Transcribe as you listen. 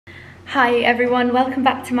Hi everyone, welcome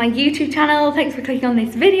back to my YouTube channel. Thanks for clicking on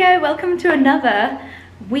this video. Welcome to another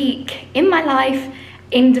week in my life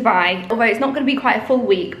in Dubai. Although it's not going to be quite a full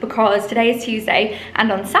week because today is Tuesday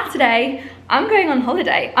and on Saturday I'm going on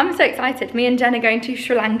holiday. I'm so excited. Me and Jen are going to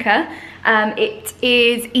Sri Lanka. It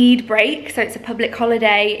is Eid break, so it's a public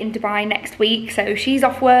holiday in Dubai next week. So she's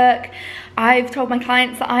off work. I've told my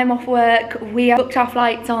clients that I'm off work. We have booked our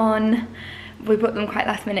flights on. We booked them quite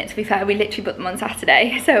last minute, to be fair. We literally booked them on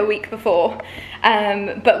Saturday, so a week before.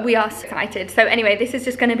 But we are so excited. So anyway, this is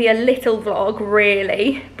just going to be a little vlog,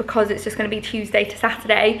 really, because it's just going to be Tuesday to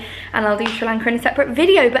Saturday, and I'll do Sri Lanka in a separate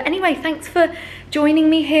video. But anyway, thanks for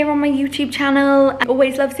joining me here on my YouTube channel. I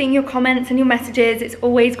always love seeing your comments and your messages. It's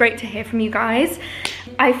always great to hear from you guys.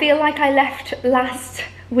 I feel like I left last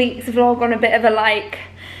week's vlog on a bit of a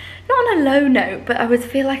not on a low note, but I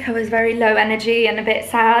feel like I was very low energy and a bit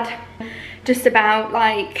sad. Just about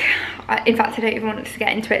in fact I don't even want to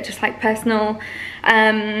get into it, just like personal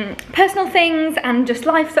things and just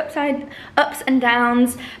life's ups and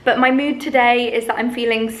downs. But my mood today is that I'm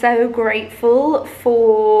feeling so grateful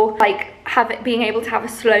for being able to have a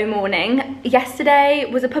slow morning. Yesterday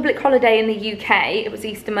was a public holiday in the UK. It was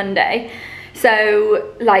Easter Monday.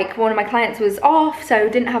 So one of my clients was off, so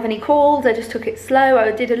didn't have any calls. I just took it slow.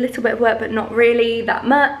 I did a little bit of work, but not really that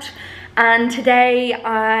much. And today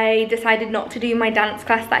I decided not to do my dance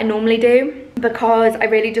class that I normally do because I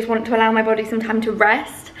really just want to allow my body some time to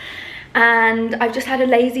rest. And I've just had a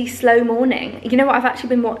lazy, slow morning. You know what I've actually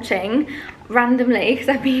been watching randomly, because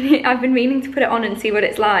I've been meaning to put it on and see what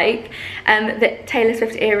it's like, the Taylor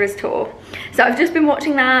Swift Eras tour. So I've just been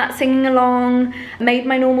watching that, singing along, made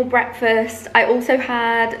my normal breakfast. I also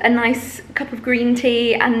had a nice cup of green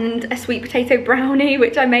tea and a sweet potato brownie,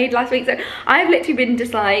 which I made last week. So I've literally been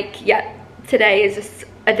just yeah, today is just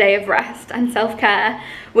a day of rest and self-care,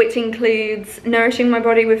 which includes nourishing my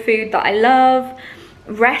body with food that I love,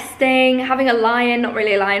 resting, having a lie-in, not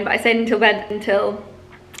really a lie-in, but I stayed until bed until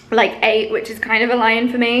 8, which is kind of a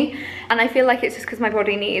lie-in for me. And I feel like it's just because my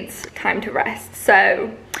body needs time to rest.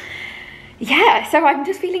 So yeah, so I'm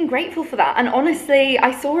just feeling grateful for that. And honestly,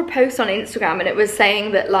 I saw a post on Instagram and it was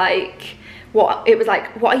saying that what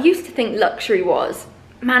I used to think luxury was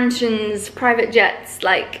mansions, private jets,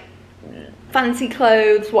 fancy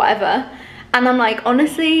clothes, whatever. And I'm like,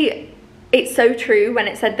 honestly, it's so true when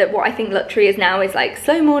it said that what I think luxury is now is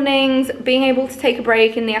slow mornings, being able to take a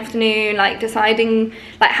break in the afternoon, deciding,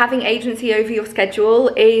 having agency over your schedule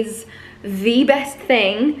is the best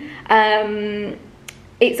thing.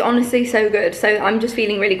 It's honestly so good. So I'm just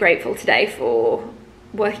feeling really grateful today for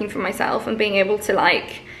working for myself and being able to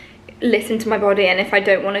listen to my body. And if I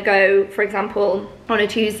don't want to go, for example, on a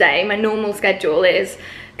Tuesday, my normal schedule is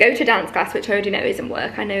go to dance class, which I already know isn't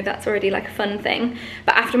work. I know that's already a fun thing.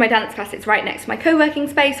 But after my dance class, it's right next to my co-working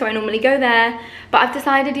space, so I normally go there. But I've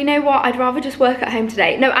decided, you know what, I'd rather just work at home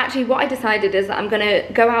today. No, actually, what I decided is that I'm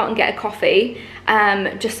gonna go out and get a coffee,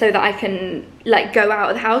 just so that I can go out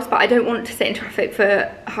of the house. But I don't want to sit in traffic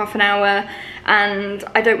for half an hour, and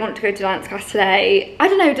I don't want to go to dance class today. I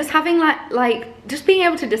don't know, just having just being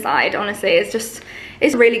able to decide, honestly, it's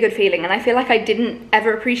a really good feeling. And I feel like I didn't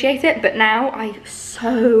ever appreciate it, but now I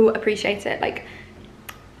so appreciate it.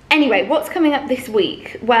 Anyway, what's coming up this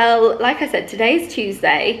week? Well, like I said, today's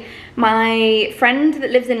Tuesday. My friend that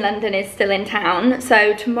lives in London is still in town,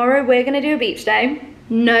 so tomorrow we're gonna do a beach day.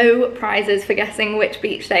 No prizes for guessing which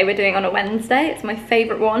beach day we're doing on a Wednesday. It's my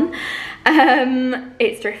favourite one.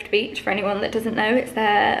 It's Drift Beach, for anyone that doesn't know. It's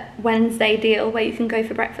their Wednesday deal where you can go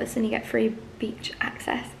for breakfast and you get free beach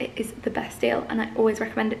access. It is the best deal and I always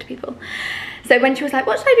recommend it to people. So when she was like,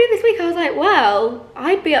 what should I do this week? I was like, well,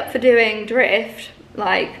 I'd be up for doing Drift.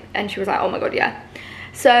 And she was like, oh my God, yeah.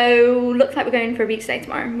 So looks like we're going for a beach day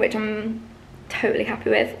tomorrow, which I'm totally happy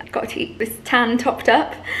with. I've got to keep this tan topped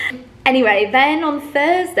up. Anyway, then on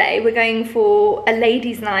Thursday, we're going for a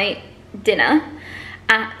ladies' night dinner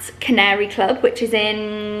at Canary Club, which is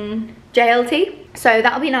in JLT. So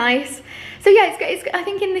that'll be nice. So yeah, I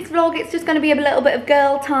think in this vlog, it's just going to be a little bit of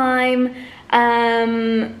girl time,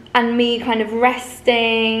 and me kind of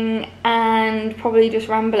resting and probably just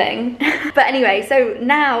rambling. But anyway, so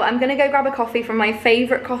now I'm gonna go grab a coffee from my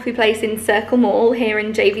favorite coffee place in Circle Mall here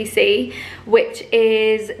in JVC, which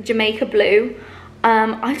is Jamaica Blue.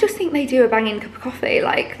 I just think they do a banging cup of coffee.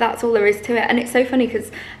 That's all there is to it. And it's so funny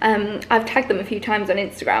because I've tagged them a few times on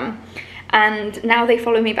Instagram, and now they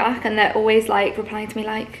follow me back and they're always replying to me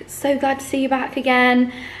so glad to see you back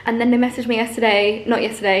again. And then they messaged me at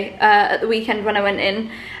the weekend when I went in,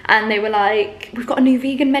 and they were like, we've got a new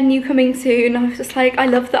vegan menu coming soon. I was just I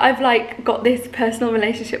love that I've got this personal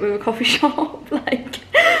relationship with a coffee shop.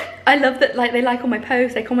 I love that, like, they like all my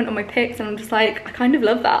posts, they comment on my pics, and I'm just like, I kind of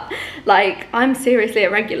love that. Like, I'm seriously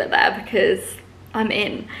a regular there because I'm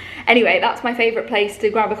in. Anyway, that's my favourite place to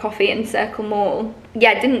grab a coffee in Circle Mall.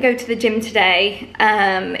 Yeah, didn't go to the gym today,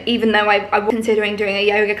 even though I was considering doing a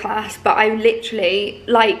yoga class, but I literally,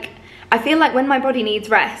 like, I feel like when my body needs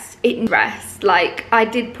rest, it needs rest. Like, I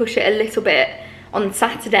did push it a little bit on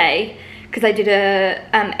Saturday because I did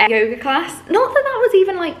a yoga class. Not that that was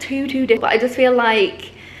even like too different, but I just feel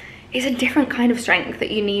like it's a different kind of strength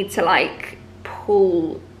that you need to like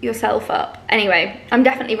pull yourself up. Anyway, I'm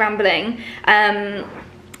definitely rambling.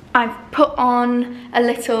 I've put on a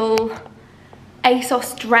little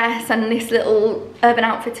ASOS dress and this little Urban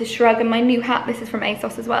Outfitters shrug and my new hat. This is from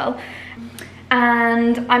ASOS as well.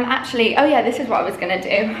 And I'm actually, oh yeah, this is what I was gonna do.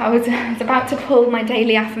 I was about to pull my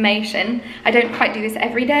daily affirmation. I don't quite do this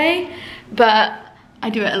every day, but I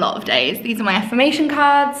do it a lot of days. These are my affirmation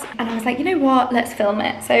cards. And I was like, you know what, let's film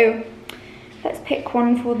it. So let's pick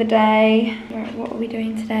one for the day. What are we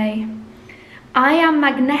doing today? I am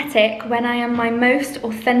magnetic when I am my most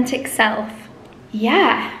authentic self.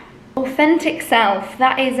 Yeah, authentic self.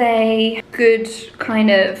 That is a good kind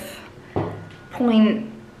of point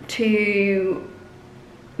to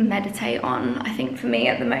meditate on, I think, for me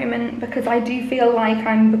at the moment, because I do feel like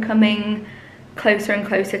I'm becoming closer and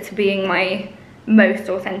closer to being my most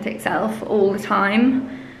authentic self all the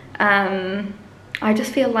time. I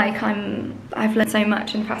just feel like I've learned so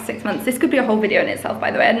much in the past 6 months. This could be a whole video in itself,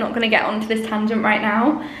 by the way. I'm not going to get onto this tangent right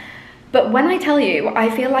now, but when I tell you I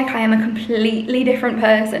feel like I am a completely different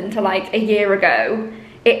person to like a year ago,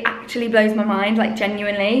 it actually blows my mind, like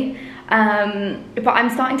genuinely. But I'm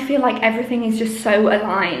starting to feel like everything is just so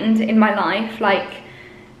aligned in my life, like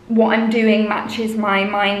what I'm doing matches my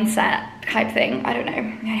mindset type thing. I don't know.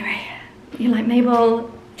 Anyway, you're like,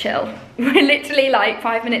 Mabel, chill. We're literally like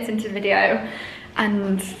 5 minutes into the video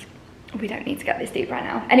and we don't need to get this deep right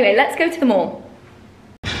now. Anyway, let's go to the mall.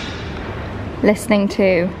 Listening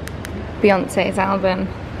to Beyonce's album,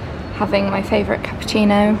 having my favourite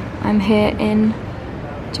cappuccino. I'm here in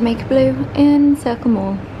Jamaica Blue in Circle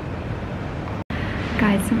Mall.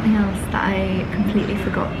 Guys, something else that I completely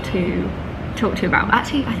forgot to talk to you about.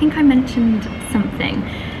 Actually, I think I mentioned something.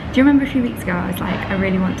 Do you remember a few weeks ago I was like, I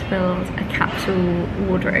really want to build a capsule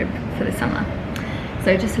wardrobe for the summer?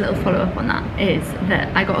 So just a little follow-up on that is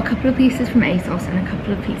that I got a couple of pieces from ASOS and a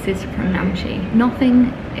couple of pieces from Namshi.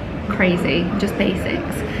 Nothing crazy, just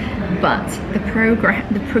basics. But the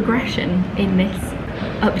progression in this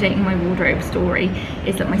updating my wardrobe story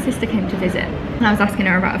is that my sister came to visit and I was asking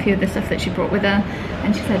her about a few of the stuff that she brought with her,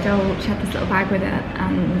 and she said, oh, she had this little bag with her,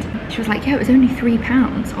 and she was like, yeah, it was only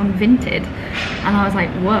 £3 on Vinted. And I was like,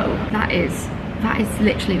 whoa, that is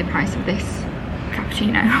literally the price of this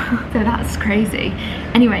cappuccino. So that's crazy.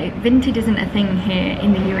 Anyway, Vinted isn't a thing here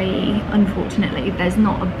in the UAE, unfortunately. There's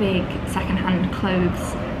not a big secondhand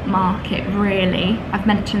clothes market really. I've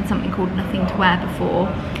mentioned something called Nothing to Wear before,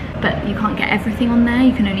 but you can't get everything on there.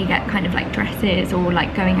 You can only get kind of like dresses or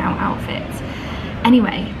like going out outfits.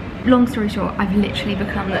 Anyway, long story short, I've literally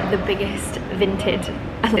become the biggest Vinted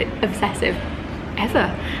obsessive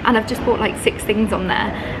ever, and I've just bought like 6 things on there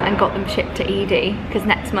and got them shipped to Edie because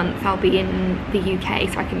next month I'll be in the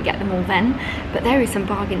UK, so I can get them all then. But there is some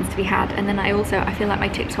bargains to be had. And then I feel like my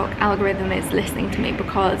TikTok algorithm is listening to me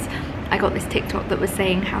because I got this TikTok that was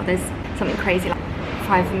saying how there's something crazy like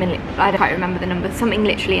 5 million, I can't remember the number, something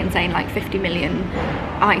literally insane, like 50 million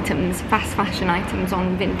items, fast fashion items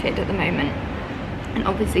on Vinted at the moment. And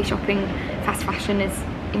obviously shopping fast fashion is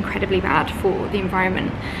incredibly bad for the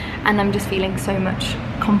environment, and I'm just feeling so much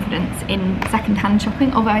confidence in second-hand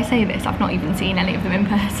shopping. Although I say this, I've not even seen any of them in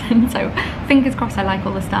person, so fingers crossed I like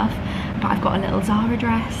all the stuff. But I've got a little Zara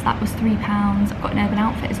dress, that was £3. I've got an Urban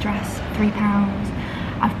Outfitters dress, £3.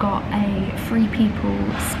 I've got a Free People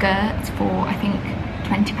skirt for I think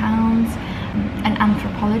 £20, an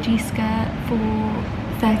Anthropology skirt for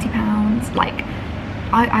 £30. Like,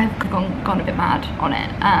 I've gone a bit mad on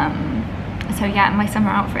it. So yeah, my summer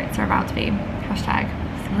outfits are about to be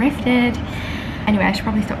 #thrifted. Anyway, I should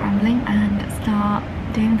probably stop rambling and start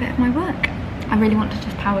doing a bit of my work. I really want to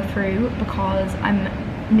just power through because I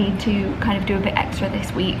need to kind of do a bit extra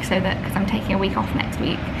this week, so that because I'm taking a week off next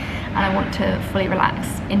week and I want to fully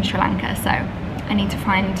relax in Sri Lanka, so I need to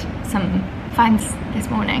find some finds this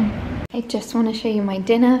morning. I just want to show you my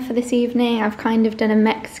dinner for this evening. I've kind of done a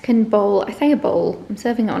Mexican bowl. I say a bowl, I'm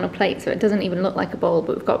serving it on a plate so it doesn't even look like a bowl,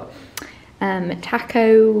 but we've got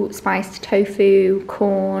taco, spiced tofu,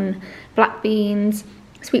 corn, black beans,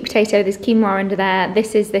 sweet potato, there's quinoa under there.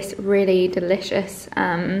 This is this really delicious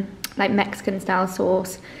like Mexican style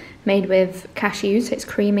sauce made with cashews. It's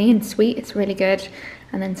creamy and sweet, it's really good.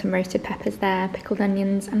 and then some roasted peppers there, pickled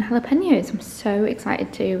onions and jalapenos. I'm so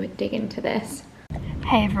excited to dig into this.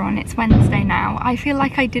 Hey everyone, it's Wednesday now. I feel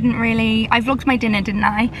like I vlogged my dinner, didn't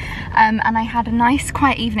I? And I had a nice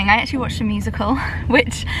quiet evening. I actually watched a musical,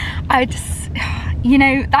 which I just, you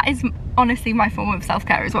know, that is honestly my form of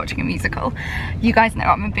self-care, is watching a musical. You guys know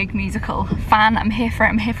I'm a big musical fan. I'm here for it.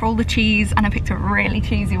 I'm here for all the cheese, and I picked a really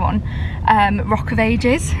cheesy one. Rock of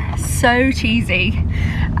Ages, so cheesy.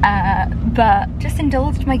 But just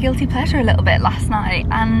indulged my guilty pleasure a little bit last night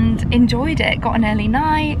and enjoyed it. Got an early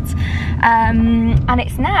night, and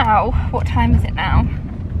it's now, what time is it now?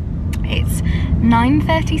 It's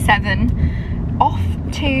 9:37. Off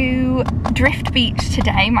to Drift Beach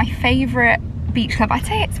today, my favourite beach club. I'd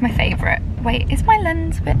say it's my favourite. Wait, is my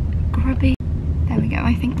lens a bit grubby? There we go,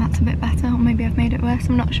 I think that's a bit better, or maybe I've made it worse,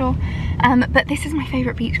 I'm not sure. But this is my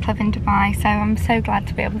favourite beach club in Dubai, so I'm so glad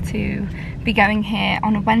to be able to be going here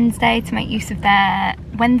on a Wednesday to make use of their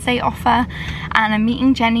Wednesday offer. And I'm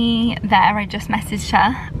meeting Jenny there. I just messaged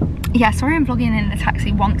her. Yeah, sorry I'm vlogging in the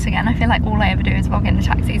taxi once again. I feel like all I ever do is vlog in the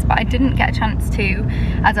taxis, but I didn't get a chance to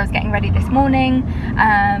as I was getting ready this morning.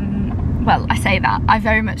 Well, I say that, I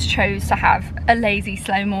very much chose to have a lazy,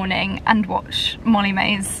 slow morning and watch Molly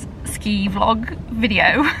May's ski vlog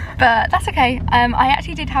video, but that's okay. I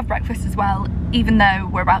actually did have breakfast as well, even though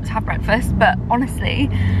we're about to have breakfast, but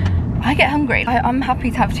honestly, I get hungry. I'm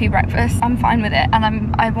happy to have 2 breakfasts, I'm fine with it,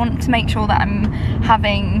 and I want to make sure that I'm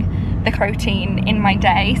having the protein in my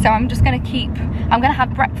day, so I'm gonna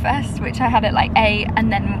have breakfast, which I had at like 8,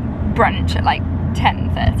 and then brunch at like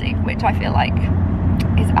 10:30, which I feel like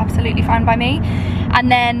is absolutely fine by me.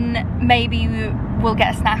 And then maybe we'll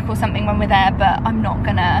get a snack or something when we're there, but I'm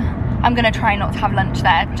gonna try not to have lunch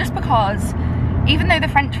there, just because even though the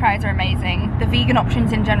French fries are amazing, the vegan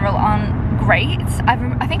options in general aren't great.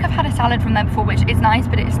 I think I've had a salad from there before, which is nice,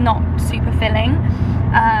 but it's not super filling,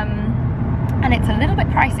 and it's a little bit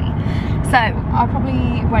pricey, so I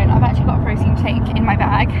probably won't. I've actually got a protein shake in my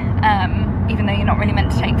bag, even though you're not really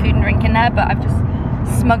meant to take food and drink in there, but I've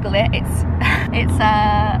just smuggle it.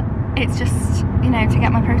 It's just, you know, to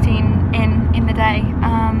get my protein in the day,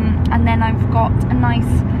 and then I've got a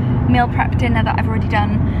nice meal prep dinner that I've already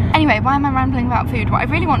done. Anyway, why am I rambling about food? What I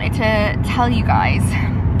really wanted to tell you guys,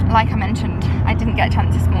 like I mentioned, I didn't get a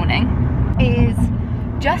chance this morning, is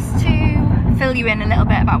just to fill you in a little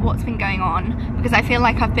bit about what's been going on, because I feel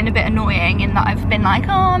like I've been a bit annoying in that I've been like,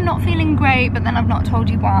 oh, I'm not feeling great, but then I've not told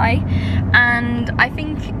you why. And I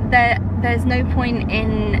think that there's no point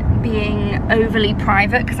in being overly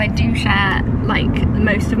private, because I do share like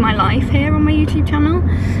most of my life here on my YouTube channel,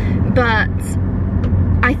 but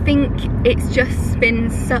I think it's just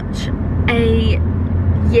been such a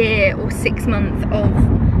year or 6 months of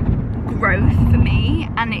growth for me,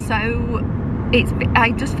 and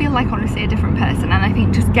I just feel like honestly a different person. And I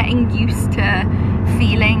think just getting used to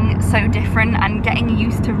feeling so different, and getting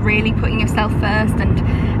used to really putting yourself first, and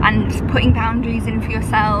putting boundaries in for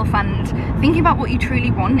yourself, and thinking about what you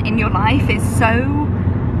truly want in your life is so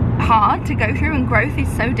hard to go through, and growth is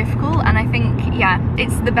so difficult. And I think, yeah,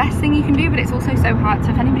 it's the best thing you can do, but it's also so hard.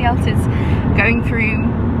 So if anybody else is going through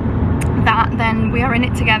that, then we are in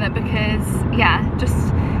it together, because yeah,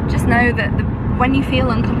 just know that when you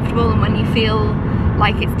feel uncomfortable and when you feel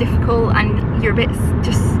like it's difficult and you're a bit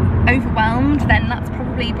just overwhelmed, then that's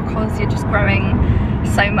probably because you're just growing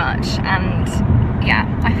so much. And yeah,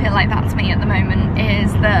 I feel like that's me at the moment,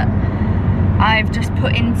 is that I've just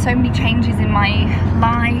put in so many changes in my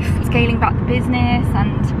life, scaling back the business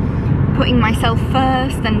and putting myself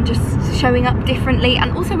first and just showing up differently.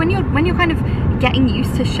 And also when you're kind of getting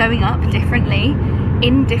used to showing up differently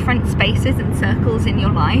in different spaces and circles in your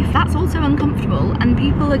life, that's also uncomfortable, and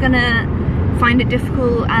people are gonna find it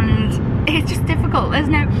difficult, and it's just difficult.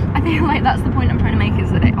 I feel like that's the point I'm trying to make,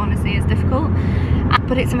 is that it honestly is difficult,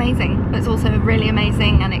 but it's amazing. It's also really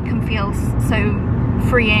amazing, and it can feel so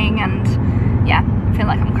freeing. And yeah, I feel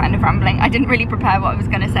like I'm kind of rambling. I didn't really prepare what I was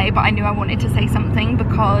gonna say, but I knew I wanted to say something,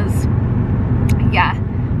 because yeah,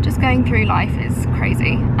 just going through life is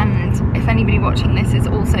crazy. And if anybody watching this is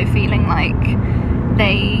also feeling like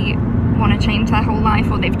they want to change their whole life,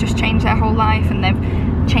 or they've just changed their whole life and they're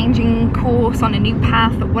changing course on a new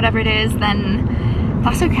path or whatever it is, then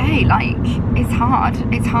that's okay. Like, it's hard,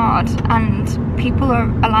 and people are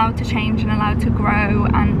allowed to change and allowed to grow,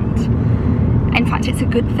 and in fact it's a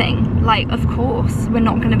good thing. Like, of course we're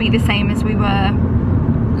not going to be the same as we were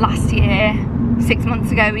last year, 6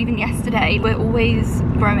 months ago, even yesterday. We're always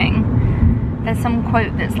growing. There's some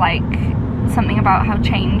quote that's like something about how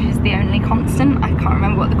change is the only constant. I can't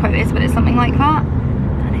remember what the quote is, but it's something like that,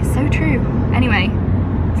 and it's so true. Anyway,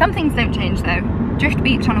 some things don't change though, Drift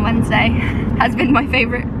Beach on a Wednesday has been my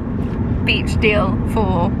favourite beach deal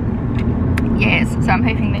for years, so I'm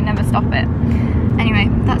hoping they never stop it. Anyway,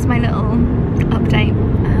 that's my little update.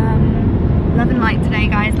 Love and light today,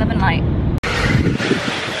 guys, love and light.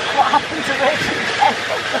 What happened to Rich?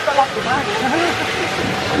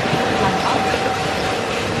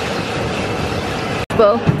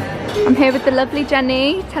 Well, I'm here with the lovely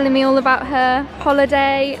Jenny, telling me all about her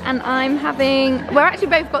holiday, and we're actually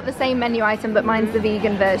both got the same menu item, but mine's the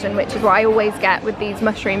vegan version, which is what I always get with these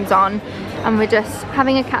mushrooms on, and we're just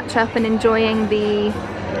having a catch up and enjoying the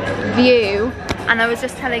view. And I was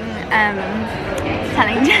just telling Jen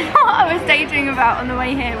what I was daydreaming about on the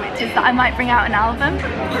way here, which is that I might bring out an album.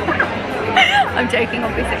 I'm joking,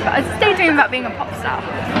 obviously, but I was just daydreaming about being a pop star,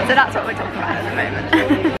 so that's what we're talking about at the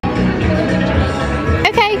moment.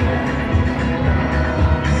 Okay,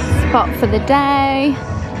 spot for the day.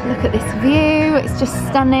 Look at this view, it's just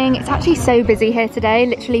stunning. It's actually so busy here today,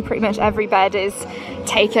 literally pretty much every bed is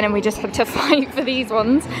taken and we just had to fight for these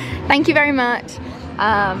ones. Thank you very much.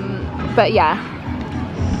 But yeah,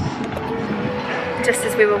 just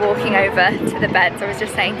as we were walking over to the beds, I was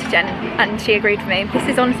just saying to Jen, and she agreed with me, this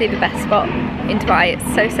is honestly the best spot in Dubai.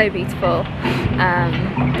 It's so, so beautiful.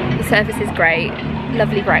 The service is great,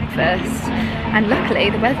 lovely breakfast, and luckily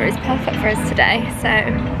the weather is perfect for us today, so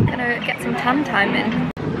I'm gonna get some tan time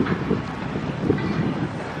in.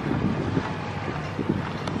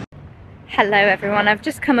 Hello everyone, I've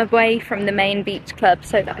just come away from the main beach club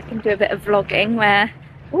so that I can do a bit of vlogging where,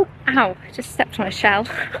 oh, ow, I just stepped on a shell.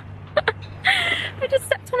 I just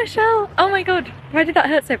stepped on a shell. Oh my god, why did that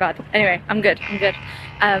hurt so bad? Anyway, I'm good, I'm good.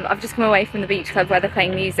 I've just come away from the beach club where they're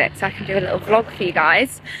playing music so I can do a little vlog for you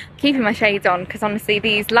guys. Keeping my shades on because honestly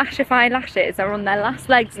these Lashify lashes are on their last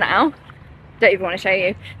legs now. Don't even want to show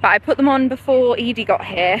you. But I put them on before Edie got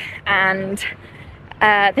here and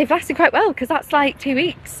they've lasted quite well because that's like 2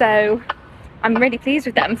 weeks, so I'm really pleased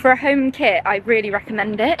with them. For a home kit, I really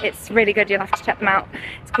recommend it. It's really good, you'll have to check them out.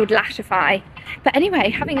 It's called Lashify. But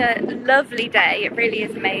anyway, having a lovely day, it really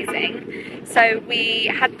is amazing. So we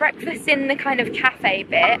had breakfast in the kind of cafe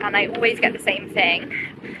bit, and I always get the same thing.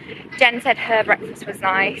 Jen said her breakfast was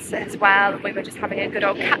nice as well, and we were just having a good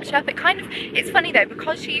old catch up. It's funny though,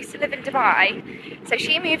 because she used to live in Dubai, so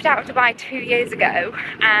she moved out of Dubai 2 years ago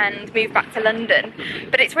and moved back to London.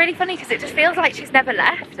 But it's really funny because it just feels like she's never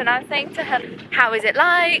left, and I was saying to her, how is it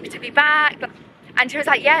like to be back? And she was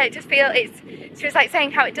like, yeah, she was like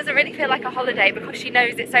saying how it doesn't really feel like a holiday because she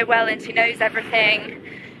knows it so well and she knows everything.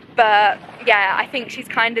 But yeah, I think she's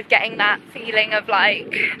kind of getting that feeling of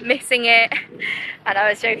like missing it. And I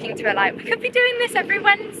was joking to her like, we could be doing this every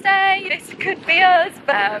Wednesday, this could be us.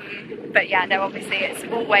 But yeah, no, obviously it's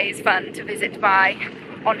always fun to visit Dubai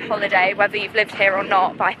on holiday, whether you've lived here or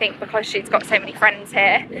not. But I think because she's got so many friends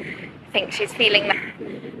here, I think she's feeling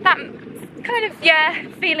that kind of, yeah,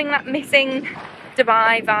 feeling that missing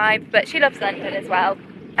Dubai vibe. But she loves London as well,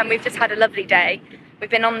 and we've just had a lovely day. We've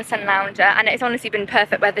been on the Sun Lounger and it's honestly been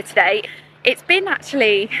perfect weather today. It's been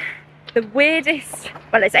actually the weirdest,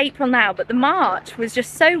 well it's April now, but the March was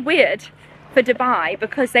just so weird for Dubai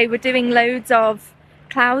because they were doing loads of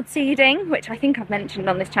cloud seeding, which I think I've mentioned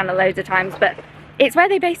on this channel loads of times, but it's where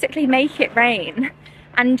they basically make it rain.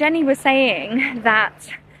 And Jenny was saying that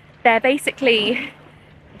they're basically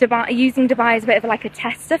using Dubai as a bit of like a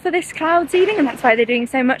tester for this cloud seeding, and that's why they're doing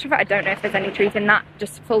so much of it. I don't know if there's any truth in that,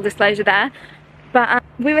 just full disclosure there. But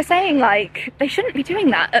we were saying like they shouldn't be doing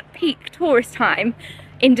that at peak tourist time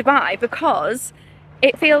in Dubai because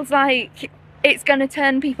it feels like it's going to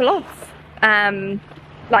turn people off,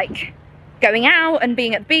 like going out and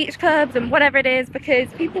being at beach clubs and whatever it is, because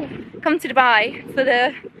people come to Dubai for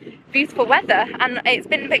the beautiful weather, and it's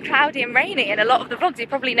been a bit cloudy and rainy in a lot of the vlogs, you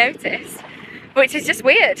probably noticed, which is just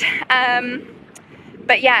weird.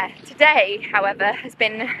 But yeah, today, however, has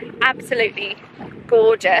been absolutely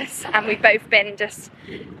gorgeous, and we've both been just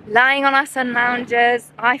lying on our sun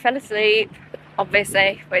loungers. I fell asleep,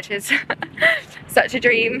 obviously, which is such a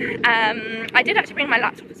dream. I did actually bring my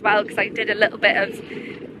laptop as well because I did a little bit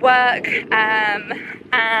of work.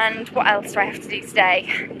 And what else do I have to do today?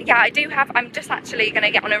 Yeah, I'm just actually going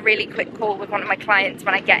to get on a really quick call with one of my clients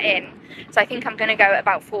when I get in. So I think I'm going to go at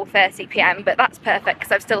about 4:30 p.m, but that's perfect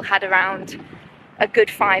because I've still had around a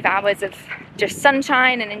good 5 hours of just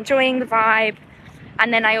sunshine and enjoying the vibe.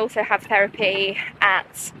 And then I also have therapy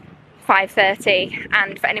at 5:30,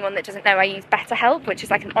 and for anyone that doesn't know, I use BetterHelp, which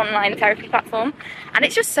is like an online therapy platform, and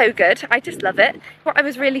it's just so good. I just love it. What I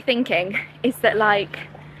was really thinking is that like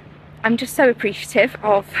I'm just so appreciative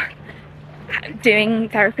of doing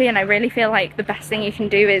therapy, and I really feel like the best thing you can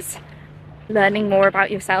do is learning more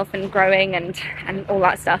about yourself and growing and all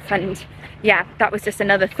that stuff. And yeah, that was just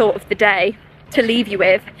another thought of the day to leave you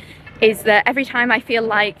with, is that every time I feel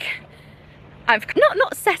like I've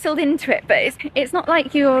not settled into it, but it's not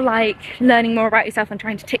like you're like learning more about yourself and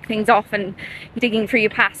trying to tick things off and digging through your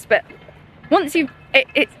past, but once you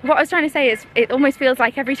what I was trying to say is, it almost feels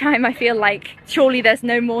like every time I feel like surely there's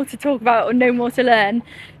no more to talk about or no more to learn,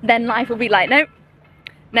 then life will be like, nope,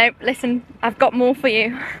 listen, I've got more for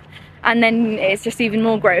you. And then it's just even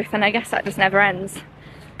more growth, and I guess that just never ends.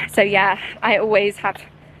 So yeah,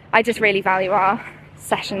 I just really value our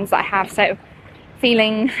sessions that I have, so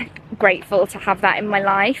feeling grateful to have that in my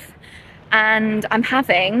life. And what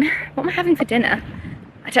am I having for dinner?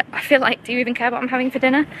 I feel like, do you even care what I'm having for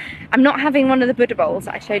dinner? I'm not having one of the Buddha bowls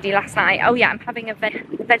that I showed you last night. Oh yeah, I'm having a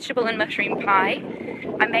vegetable and mushroom pie.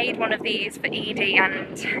 I made one of these for Edie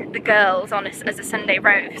and the girls as a Sunday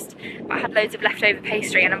roast, but I had loads of leftover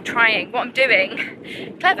pastry, and what I'm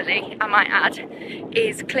doing, cleverly I might add,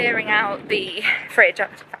 is clearing out the fridge. In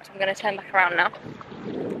fact, I'm going to turn back around now.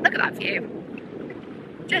 Look at that view.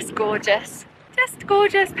 Just gorgeous. Just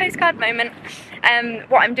gorgeous postcard moment.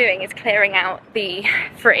 What I'm doing is clearing out the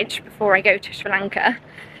fridge before I go to Sri Lanka,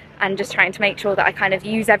 and just trying to make sure that I kind of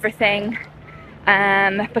use everything,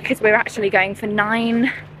 because we're actually going for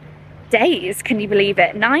 9 days, can you believe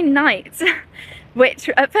it? 9 nights, which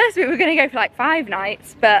at first we were going to go for like 5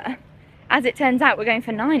 nights, but as it turns out we're going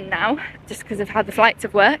for 9 now, just because of how the flights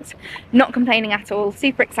have worked. Not complaining at all,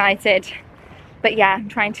 super excited. But yeah, I'm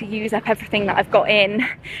trying to use up everything that I've got in.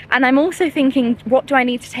 And I'm also thinking, what do I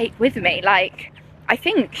need to take with me? Like, I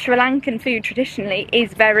think Sri Lankan food traditionally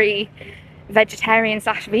is very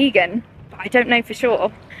vegetarian/vegan, but I don't know for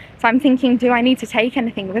sure. So I'm thinking, do I need to take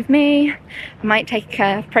anything with me? I might take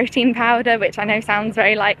a protein powder, which I know sounds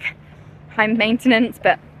very like high maintenance,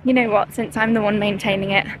 but you know what, since I'm the one maintaining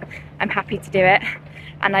it, I'm happy to do it.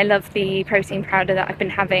 And I love the protein powder that I've been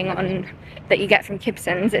having that you get from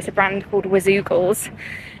Gibson's. It's a brand called Wazoogles,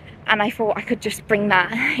 and I thought I could just bring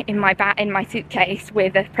that in my suitcase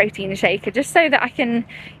with a protein shaker, just so that I can,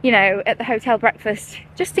 you know, at the hotel breakfast,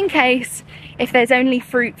 just in case if there's only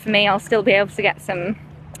fruit for me, I'll still be able to get some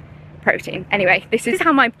protein. Anyway, this is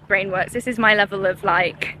how my brain works. This is my level of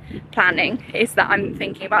like planning, is that I'm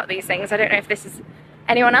thinking about these things. I don't know if this is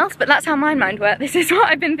anyone else, but that's how my mind works. This is what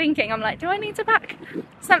I've been thinking. I'm like, do I need to pack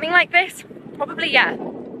something like this? Probably, yeah.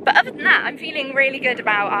 But other than that, I'm feeling really good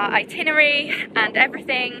about our itinerary and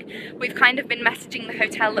everything. We've kind of been messaging the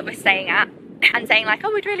hotel that we're staying at and saying like,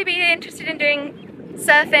 oh, we'd really be interested in doing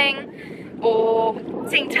surfing or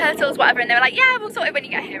seeing turtles, whatever. And they were like, yeah, we'll sort it when you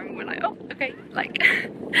get here. And we're like, oh, okay, like,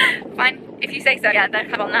 fine, if you say so. Yeah, they're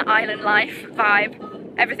kind of on that island life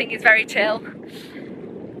vibe. Everything is very chill.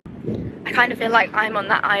 I kind of feel like I'm on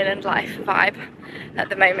that island life vibe at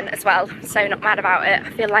the moment as well, so not mad about it. I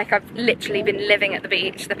feel like I've literally been living at the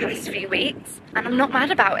beach the past few weeks, and I'm not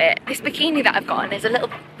mad about it. This bikini that I've got on is a little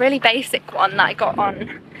really basic one that I got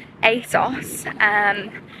on ASOS,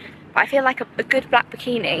 but I feel like a good black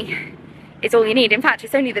bikini is all you need. In fact,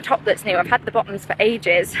 it's only the top that's new. I've had the bottoms for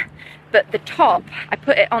ages, but the top, I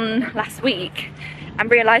put it on last week and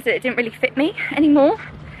realised that it didn't really fit me anymore.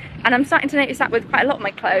 And I'm starting to notice that with quite a lot of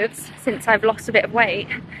my clothes since I've lost a bit of weight,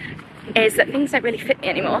 is that things don't really fit me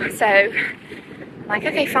anymore. So I'm like,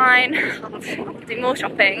 okay, fine, I'll do more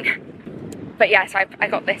shopping. But yeah, so I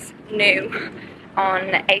got this new on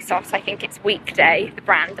ASOS. I think it's Weekday, the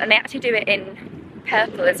brand, and they actually do it in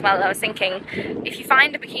purple as well. I was thinking, if you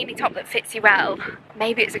find a bikini top that fits you well,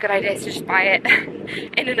 maybe it's a good idea to just buy it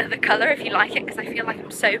in another colour if you like it, because I feel like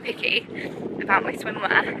I'm so picky about my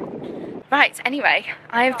swimwear. Right, anyway,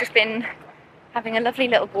 I've just been having a lovely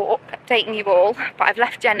little walk, updating you all, but I've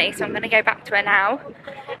left Jenny, so I'm going to go back to her now.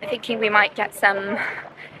 I'm thinking we might get some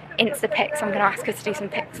Insta pics. I'm going to ask her to do some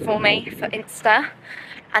pics for me for Insta,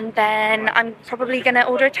 and then I'm probably going to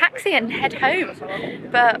order a taxi and head home.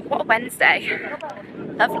 But what a Wednesday.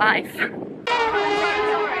 Love life.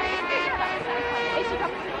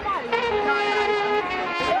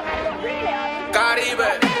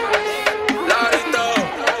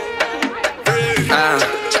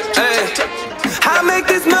 I make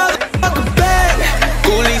this motherfucker bad.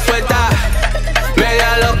 Coolie suelta,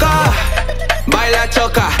 media loca, baila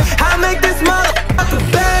choca. I make this motherfucker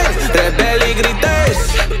bad. Rebelde y grites,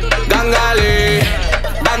 gangale,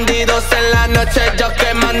 bandidos en la noche, yo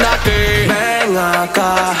que mando aquí. Ven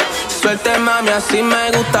acá, suelte mami, así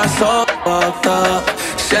me gusta soca.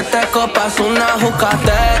 7 copas, una juca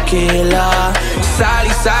tequila. Sal y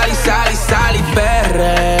sal y sal y sal y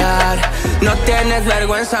perrear. No tienes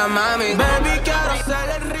vergüenza, mami. Baby, quiero ser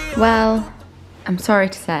el río. Well, I'm sorry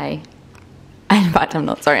to say, In fact, I'm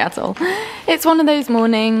not sorry at all. It's one of those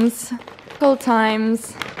mornings, cold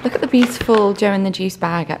times. Look at the beautiful Joe and the Juice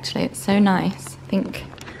bag, actually. It's so nice. I think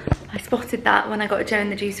I spotted that when I got a Joe and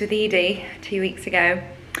the Juice with Edie 2 weeks ago.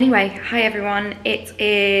 Anyway, hi everyone. It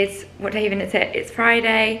is, what day even is it? It's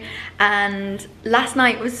Friday, and last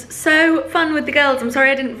night was so fun with the girls. I'm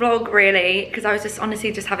sorry I didn't vlog really, because I was just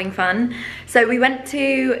honestly just having fun. So we went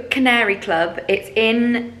to Canary Club. It's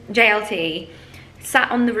in JLT.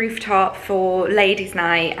 Sat on the rooftop for ladies'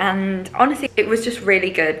 night, and honestly it was just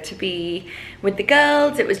really good to be with the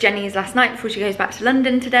girls. It was Jenny's last night before she goes back to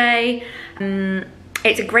London today.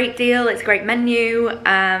 It's a great deal, it's a great menu.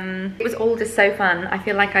 It was all just so fun. I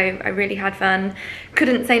feel like I really had fun.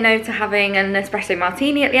 Couldn't say no to having an espresso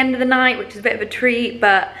martini at the end of the night, which is a bit of a treat,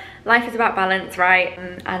 but life is about balance, right?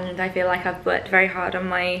 And I feel like I've worked very hard on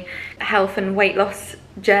my health and weight loss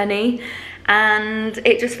journey, and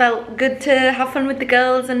it just felt good to have fun with the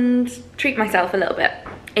girls and treat myself a little bit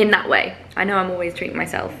in that way. I know I'm always treating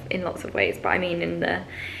myself in lots of ways, but I mean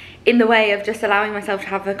in the way of just allowing myself to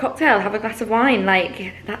have a cocktail, have a glass of wine,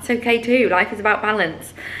 like that's okay too. Life is about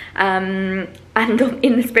balance. And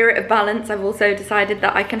in the spirit of balance, I've also decided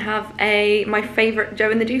that I can have my favourite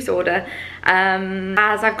Joe and the Juice order,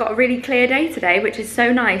 as I've got a really clear day today, which is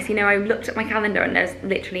so nice. You know, I looked at my calendar and there's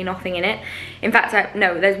literally nothing in it. In fact,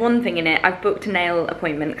 no, there's one thing in it. I've booked a nail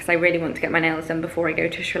appointment because I really want to get my nails done before I go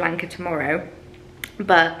to Sri Lanka tomorrow.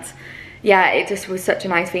 But yeah, it just was such a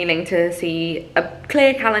nice feeling to see a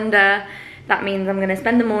clear calendar. That means I'm gonna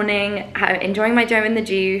spend the morning enjoying my Joe and the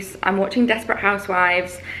Juice. I'm watching Desperate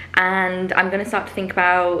Housewives, and I'm gonna start to think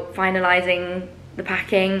about finalizing the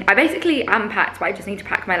packing. I basically am packed, but I just need to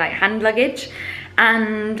pack my like hand luggage.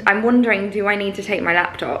 And I'm wondering, do I need to take my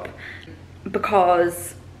laptop?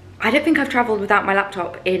 Because I don't think I've traveled without my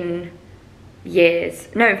laptop in years.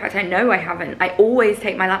 No, in fact, I know I haven't. I always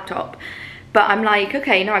take my laptop. But I'm like,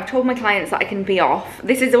 okay, no, I've told my clients that I can be off.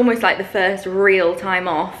 This is almost like the first real time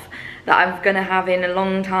off that I'm gonna have in a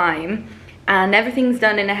long time. And everything's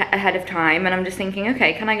done ahead of time. And I'm just thinking,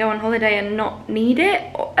 okay, can I go on holiday and not need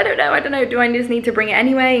it? Or, I don't know. Do I just need to bring it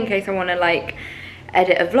anyway in case I wanna like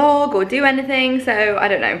edit a vlog or do anything? So I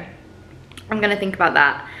don't know. I'm gonna think about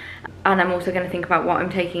that. And I'm also gonna think about what I'm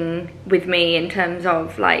taking with me in terms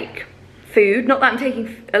of like food. Not that I'm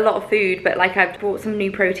taking a lot of food, but like I've bought some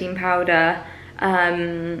new protein powder,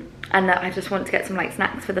 and I just want to get some like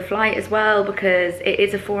snacks for the flight as well, because it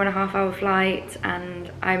is a 4.5 hour flight, and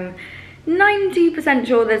I'm 90%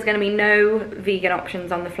 sure there's going to be no vegan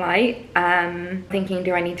options on the flight. Thinking,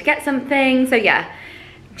 do I need to get something? So yeah,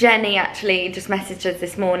 Jenny actually just messaged us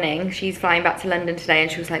this morning. She's flying back to London today, and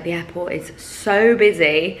she was like, the airport is so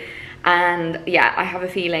busy. And yeah, I have a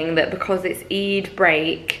feeling that because it's Eid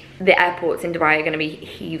break, the airports in Dubai are going to be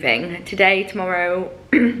heaving. Today, tomorrow,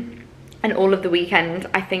 and all of the weekend,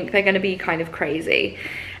 I think they're going to be kind of crazy.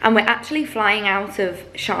 And we're actually flying out of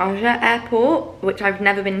Sharjah airport, which I've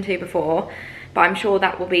never been to before, but I'm sure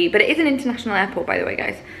that will be, but it is an international airport, by the way,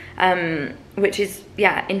 guys, which is,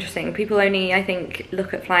 yeah, interesting. People only, I think,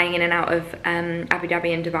 look at flying in and out of Abu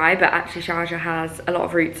Dhabi and Dubai, but actually Sharjah has a lot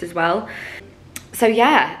of routes as well. So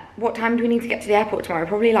yeah, what time do we need to get to the airport tomorrow?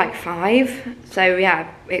 Probably like 5. So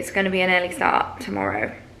yeah, it's going to be an early start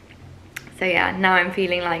tomorrow. So yeah, now I'm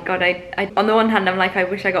feeling like, God, I on the one hand, I'm like, I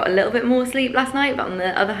wish I got a little bit more sleep last night, but on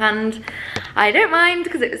the other hand, I don't mind,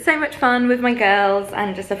 because it was so much fun with my girls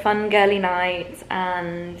and just a fun girly night.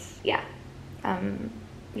 And yeah,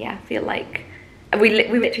 yeah, I feel like we're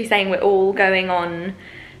literally saying we're all going on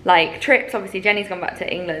like trips. Obviously Jenny's gone back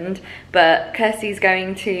to England, but Kirsty's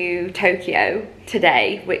going to Tokyo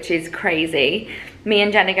today, which is crazy. Me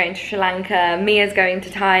and Jen are going to Sri Lanka, Mia's going to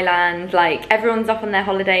Thailand, like everyone's off on their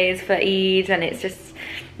holidays for Eid, and it's just,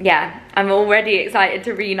 yeah, I'm already excited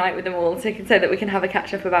to reunite with them all so that we can have a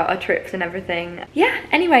catch up about our trips and everything. Yeah,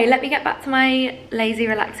 anyway, let me get back to my lazy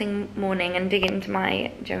relaxing morning and dig into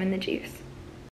my Joe and the Juice.